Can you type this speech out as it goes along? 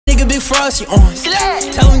frosty on.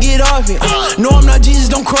 Tell him get off me. No, I'm not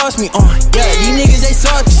Jesus, don't cross me on. Yeah, these niggas they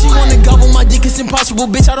salty. She wanna gobble my dick, it's impossible,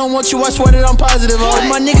 bitch. I don't want you, I swear that I'm positive. If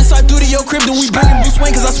my niggas slide through to your crib, then we bring Bruce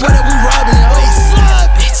Wayne, cause I swear that we robbing it. Wait,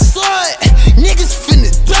 slut, bitch, slut. Niggas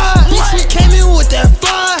finna die. Bitch, we came in with that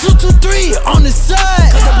 5, 2, 2, 3 on the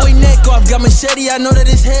side. Cut that boy neck off, got machete, I know that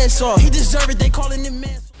his head's off. He deserve it, they calling him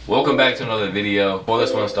man. Welcome back to another video. Before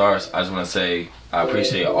this one starts, I just want to say I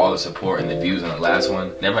appreciate all the support and the views on the last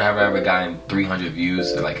one. Never have I ever gotten 300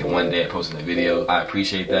 views like in one day of posting a video. I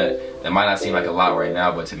appreciate that. That might not seem like a lot right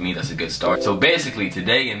now, but to me that's a good start. So basically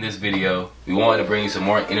today in this video, we wanted to bring you some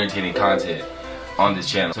more entertaining content on this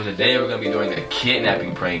channel. So today we're going to be doing a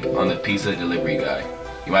kidnapping prank on the pizza delivery guy.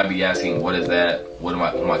 You might be asking, what is that? What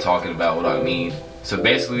am I talking about? What do I mean? So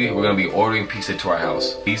basically, we're gonna be ordering pizza to our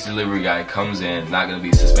house. Pizza delivery guy comes in, not gonna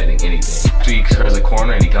be suspecting anything. After he turns the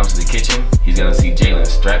corner and he comes to the kitchen, he's gonna see Jalen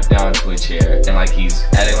strapped down to a chair and like he's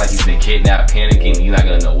acting like he's been kidnapped, panicking. He's not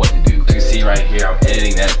gonna know what to do. You can see right here, I'm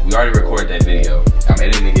editing that. We already recorded that video. I'm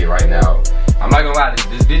editing it right now. I'm not gonna lie,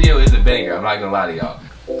 this video is a banger. I'm not gonna lie to y'all.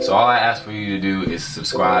 So all I ask for you to do is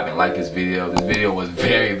subscribe and like this video. This video was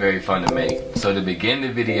very, very fun to make. So to begin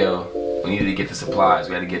the video, we needed to get the supplies.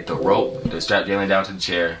 We had to get the rope to strap Jalen down to the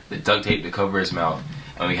chair, the duct tape to cover his mouth,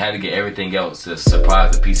 and we had to get everything else to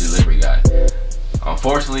surprise the pizza delivery guy.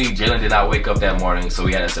 Unfortunately, Jalen did not wake up that morning, so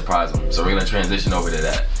we had to surprise him. So we're gonna transition over to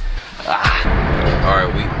that.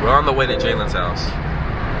 Alright, we're on the way to Jalen's house.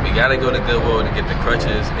 We gotta go to Goodwill to get the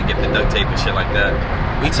crutches and get the duct tape and shit like that.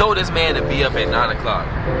 We told this man to be up at 9 o'clock.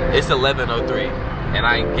 It's 11:03. And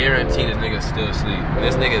I guarantee this nigga's still asleep.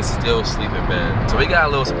 This nigga's still asleep in bed. So we got a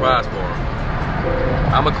little surprise for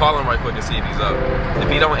him. I'm gonna call him right quick to see if he's up. If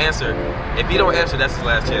he don't answer, that's his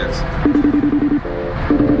last chance.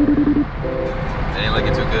 It ain't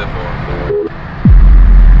looking too good for him.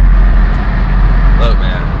 Look,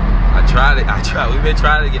 man, I tried. We've been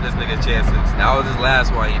trying to get this nigga chances. That was his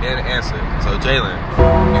last one. He didn't answer. So Jalen,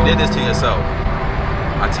 you did this to yourself.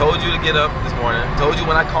 I told you to get up this morning. I told you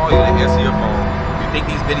when I call you to answer your phone. You think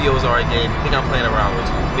these videos are a game. You think I'm playing around with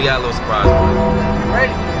you. We got a little surprise for you. You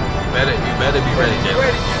ready? You better be ready,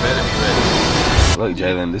 Jalen. You better be ready. Look,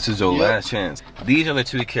 Jalen, this is your last chance. These are the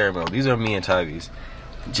two caramel. These are me and Tyvy's.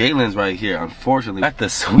 Jalen's right here. Unfortunately, that's the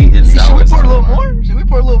sweet and sour. Should we pour a little more? Should we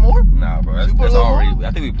pour a little more? Nah, bro. That's already.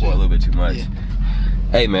 I think we pour a little bit too much. Yeah.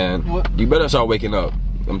 Hey, man. What? You better start waking up.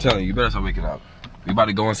 I'm telling you, you better start waking up. We about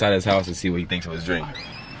to go inside his house and see what he thinks of his drink.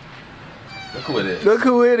 Look who it is. Look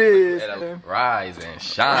who it is. Rise and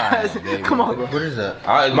shine. Baby. Come on, bro. What is that?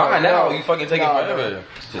 It's mine now. You fucking take it forever.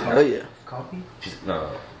 Oh, yeah. Coffee?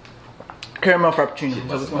 No. Caramel frappuccino. Shit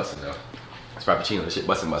bustin' though. It's frappuccino. This shit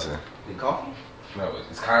bustin'. The coffee? No,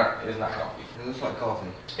 it's not coffee. It looks like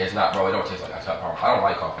coffee. It's not, bro. It don't taste like that. I don't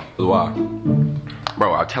like coffee. Why?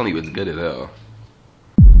 Bro, I'm telling you, it's good as hell.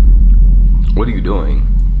 What are you doing?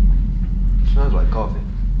 It smells like coffee.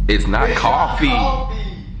 It's not coffee.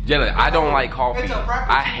 Jalen, I don't like coffee. It's a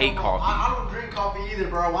I hate coffee. I don't drink coffee either,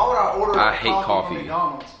 bro. Why would I order I hate coffee. from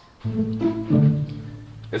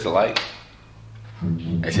McDonald's? It's a light.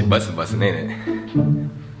 That shit bustin', ain't it?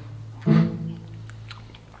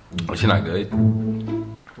 Oh, shit not good.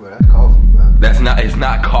 Well, that's coffee, bro. It's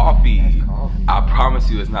not coffee. That's coffee. I promise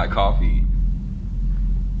you it's not coffee.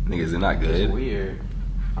 Niggas, is it not good? It's weird.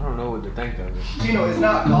 I don't know what to think of it. You know, it's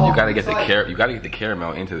not coffee. You gotta get the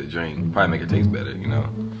caramel into the drink. Probably make it taste better, you know.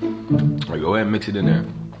 Or go ahead and mix it in there.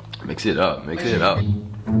 Mix it up.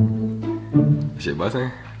 Shit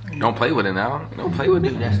bustin'? Don't play with it now. Don't play with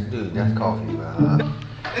it. Dude, that's coffee, bro.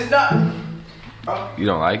 It's not. You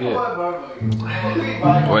don't like it?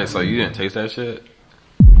 Wait, so you didn't taste that shit?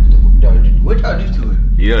 What y'all do to it?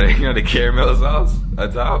 You know the caramel sauce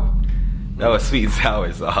on top? That was sweet and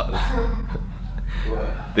sour sauce.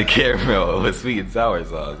 What? The caramel was sweet and sour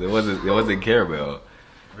sauce. It wasn't caramel.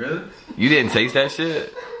 Really? You didn't taste that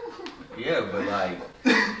shit? Yeah, but like,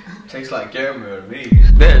 tastes like caramel to me.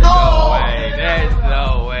 There's no way. There's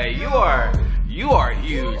no way. You are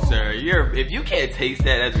huge, sir. If you can't taste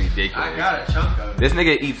that, that's ridiculous. I got a chunk of it. This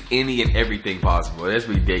nigga eats any and everything possible. That's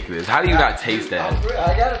ridiculous. How do you not taste that?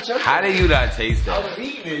 I got a chunk. How do you not taste that? I was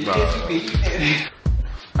eating it. You can't see me eating it.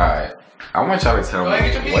 Alright. I want y'all to tell me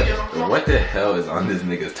what the hell is on this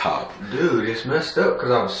nigga's top. Dude, it's messed up because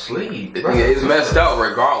I was asleep. It's messed up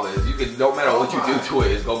regardless. No matter what you do to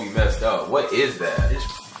it, it's gonna be messed up. What is that?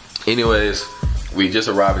 Anyways, we just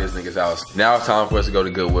arrived at this nigga's house. Now it's time for us to go to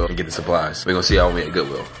Goodwill and get the supplies. We're gonna see how we at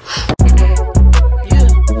Goodwill.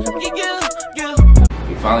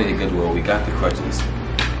 We finally did Goodwill. We got the crutches.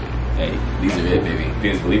 Hey, these are it, baby. Think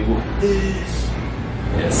it's believable?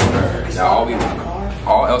 Yes, sir. Now all we want.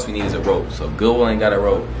 All else we need is a rope. So if Goodwill ain't got a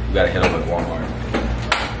rope, we gotta head over to Walmart.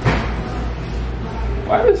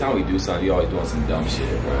 Why every time we do something, you always doing some dumb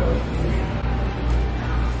shit, bro?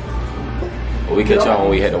 But we catch y'all when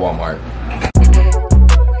we head to Walmart.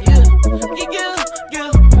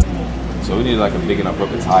 So we need like a big enough rope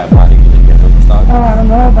to tie a body to get the stock. Oh, I don't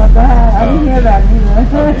know about that. I didn't hear that either.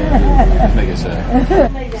 Just making sure.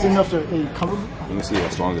 It's enough to cover. Let me see how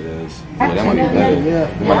strong it is. Yeah, that might be better. Yeah.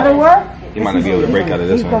 That'll work? He might not be able to break out of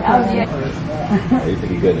this one. Oh, yeah. Oh, you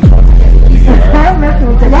think he good? Right? I'm messing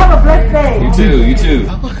with you. You have a blessed day. You too, you too.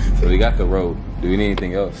 So we got the rope. Do we need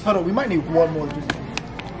anything else? Hold on, we might need one more.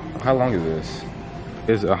 How long is this?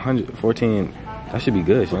 It's 114. That should be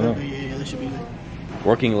good, shouldn't it? Yeah, that should be good.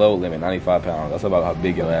 Working load limit, 95 pounds. That's about how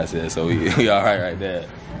big your ass is. So we all right there.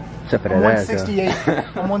 Except for I'm that ass,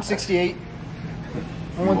 168. I'm 168.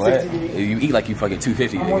 I'm What? 168. You eat like you fucking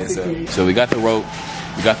 250. I'm Nigga, 168. so we got the rope.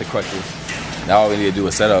 We got the crutches. Now all we need to do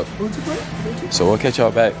is set up. So we'll catch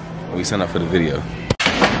y'all back when we sign up for the video.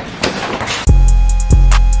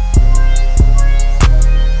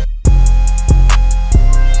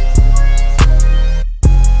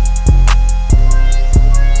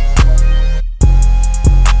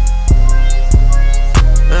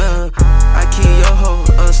 I keep your hoe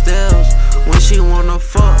upstairs. When she wanna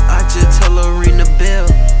fuck, I just tell her ring the bell.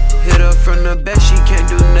 Hit her from the back, she can't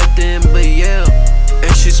do nothing but yell.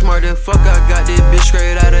 And she smart as fuck, I got this bitch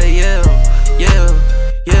straight out of Yale. Yeah,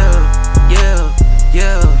 yeah, yeah,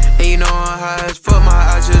 yeah. And you know I'm high as fuck, my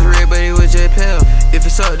eyes just red, but it was just pale. If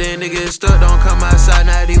it's up, then nigga it's stuck, don't come outside,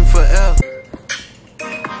 not even for L.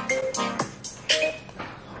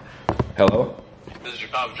 Hello? This is your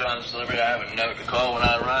Papa John's delivery. I have a note to call when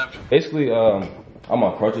I arrived. Basically, I'm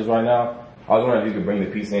on crutches right now. I was wondering if you could bring the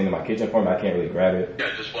pizza into my kitchen for me. I can't really grab it. Yeah,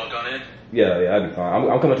 just walk on in. Yeah, that'd be fine.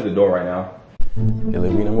 I'm coming to the door right now.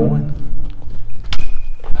 Delivery number 1.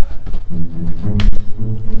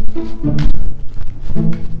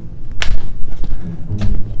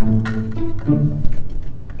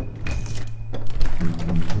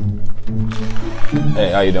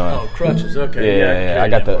 Hey, how you doing? Oh, crutches. Okay. Yeah. I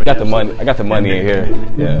got the money. I got the money in here.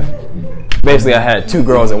 Yeah. Basically, I had 2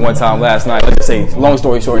 girls at one time last night. Let's just say, long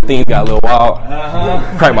story short, things got a little wild.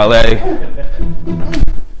 Cracked my leg.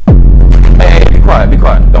 Hey, be quiet. Be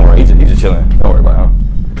quiet. Don't worry. He's just chilling. Don't worry about him.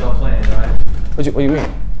 Y'all playing, right? What you mean?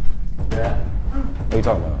 Yeah. What are you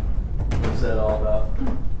talking about? What's that all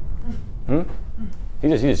about?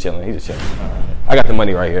 He's just chilling. He's just chilling. I got the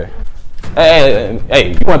money right here. Hey,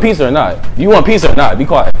 you want pizza or not? You want pizza or not? Be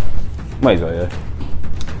quiet. Money's right here.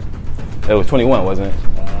 It was 21, wasn't it?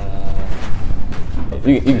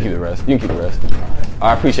 You can keep the rest. You can keep the rest.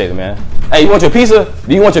 I appreciate it, man. Hey, you want your pizza?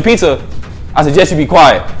 Do you want your pizza? I suggest you be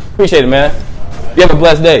quiet. Appreciate it, man. You have a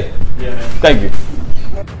blessed day. Yeah, man. Thank you.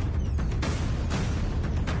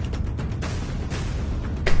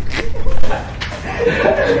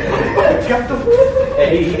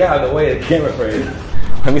 Hey, he got out of the way of the camera frame.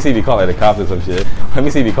 Let me see if he call it a cops or some shit. Let me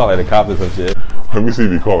see if he call it a cops or some shit. Let me see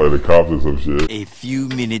if you call it a cop or some shit. A few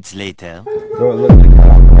minutes later. Bro, look, the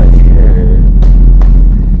cop right here.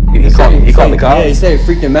 He called the cop? Yeah, he said it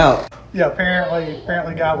freaked him out. Yeah, apparently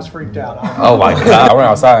guy was freaked out. Oh my god. I went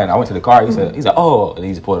outside and I went to the car. He said, oh, and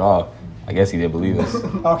he just pulled it off. I guess he didn't believe us.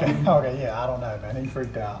 Okay, yeah, I don't know, man. He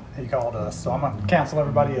freaked out. He called us, so I'm gonna cancel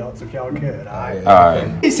everybody else if y'all could. All right.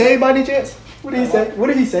 Alright. Did he say by any chance? What did he say? What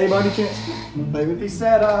did he say by any chance? He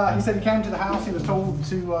said he came to the house. He was told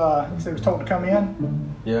to come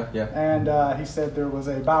in. Yeah. And he said there was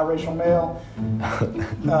a biracial male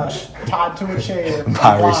tied to a chair.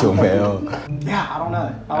 Biracial male. Yeah, I don't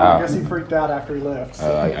know. I guess he freaked out after he left.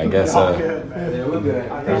 So. I guess All good, man. Yeah, we're good.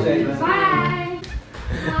 Bye.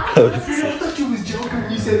 I thought you was joking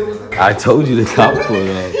when you said it was the cop. I told you the cops pulled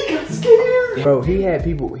up. He got scared. Bro, he had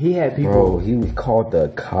people. Bro, he called the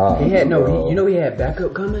cops. He had you know he had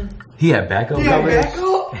backup coming. He had backup coming?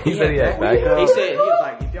 He said he had backup? He said, he was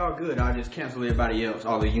like, if y'all good, I'll just cancel everybody else,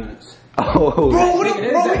 all the units. Oh. Bro, what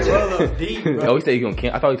Nigga, this is roll up deep, bro. Oh, he said he gonna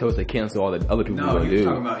cancel. I thought he told us to cancel all the other people No, we he was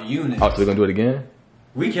gonna talking do. about units. Oh, so we're gonna do it again?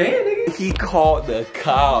 We can, nigga. He called the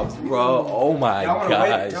cops, bro. Oh my Y'all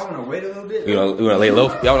gosh. wanna wait a little bit? You wanna lay low?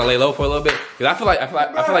 Y'all wanna lay low for a little bit? Cause I feel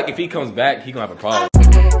like if he comes back, he gonna have a problem.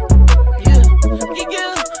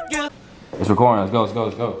 It's recording. Let's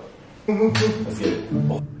go. Let's get it.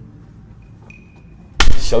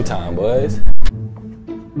 Showtime, boys.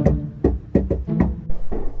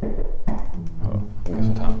 Oh, give me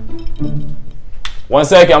some time. 1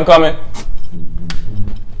 second, I'm coming.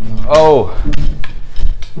 Oh.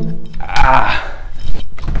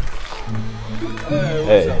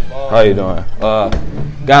 Hey, how you doing?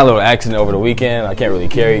 Got a little accident over the weekend. I can't really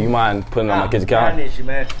carry. You mind putting it on my kid's account?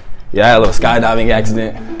 Yeah, I had a little skydiving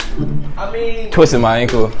accident. I mean, Twisted my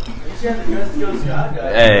ankle.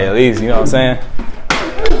 Hey, at least, you know what I'm saying?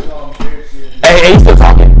 Hey, he's still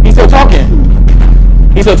talking. He's still talking.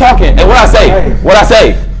 He's still talking. Hey, what'd I say? What'd I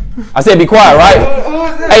say? I said be quiet, right?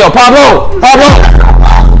 Hey, yo, Pablo!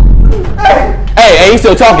 Hey, he's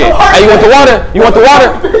still talking. Hey, you want the water? You want the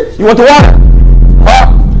water? You want the water? Huh?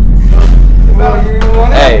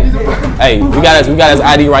 Hey, we got his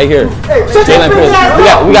ID right here. Jalen Pierce. We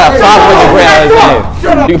got a 500 grand on his name.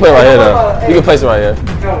 You can play it right here though. You can place it right here.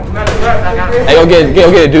 Hey, go get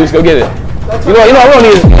it, Deuce. Go get it. You know, we don't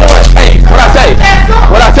need. Hey, what I say?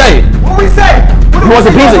 What I say? What we say? You want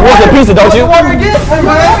some pizza? You want some pizza, don't you?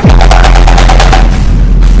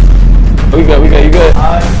 We good. You good? I'm good.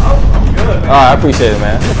 All right, I appreciate it,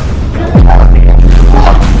 man.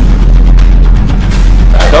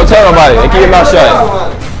 Don't tell nobody. Hey, keep your mouth shut.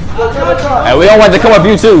 Hey, we don't want to come up for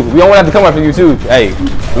you too. We don't want to come up for you too. Hey,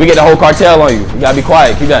 we get the whole cartel on you. You gotta be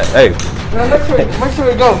quiet. Keep that. Hey. Make sure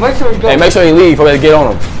we go. Make sure we go. Hey, make sure you leave before we get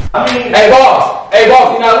on him. Hey, boss. Hey,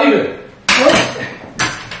 boss. You're not leaving.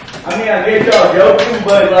 I mean, I get y'all joking,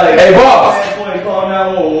 but like, hey, boss. Call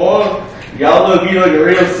 911. Y'all looking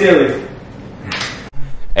real silly.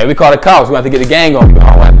 Hey, we call the cops. We have to get the gang on you. I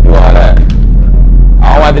don't have to do all that.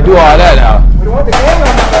 I don't have to do all that now. We don't want the gang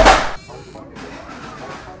on.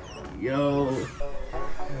 Yo.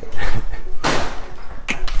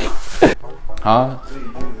 Huh?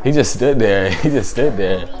 He just stood there. He just stood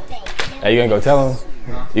there. Hey, you gonna go tell him?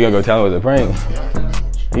 You gonna go tell him it was a prank?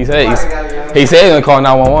 He said he's gonna call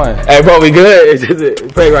 911. Hey, bro, we good? It's just a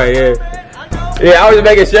prank right here. Yeah, I was just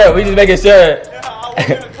making sure. We just making sure.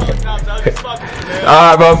 All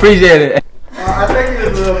right, bro, appreciate it. I think he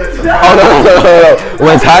was a little bit. Oh no.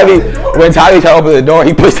 When Tommy tried to open the door,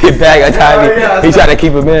 he pushed it back at Tommy. He tried to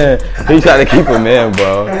keep him in. He tried to keep him in,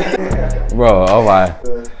 bro. Bro, oh my.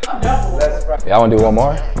 Y'all wanna do one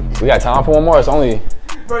more? We got time for one more? It's only,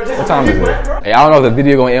 what time is it? Hey, I don't know if the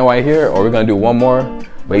video gonna end right here or we're gonna do one more.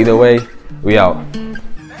 But either way, we out.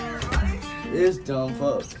 This dumb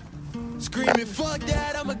fuck. Screaming, fuck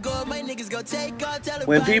that, I'ma go, my niggas go take off, tell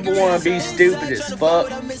When people wanna be stupid as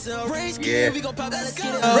fuck, yeah.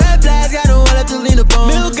 Red flags, got no one left to lean upon.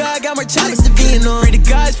 Milk God, got more chalice to be in on. Free the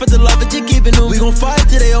guys for the love that you're keeping them. We gon' fight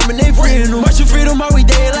till they open they freeing them. March for freedom, are we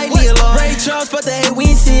there like Neil? Ray Charles, but the hate,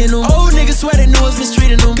 we ain't seeing them. Old niggas swear they knew us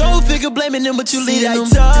mistreating them. Go figure blaming them, but you leading them.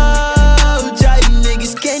 I told ya, you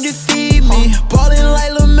niggas can't defeat me. Ballin'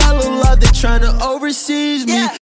 like LaMelo, love, they tryna overseas me.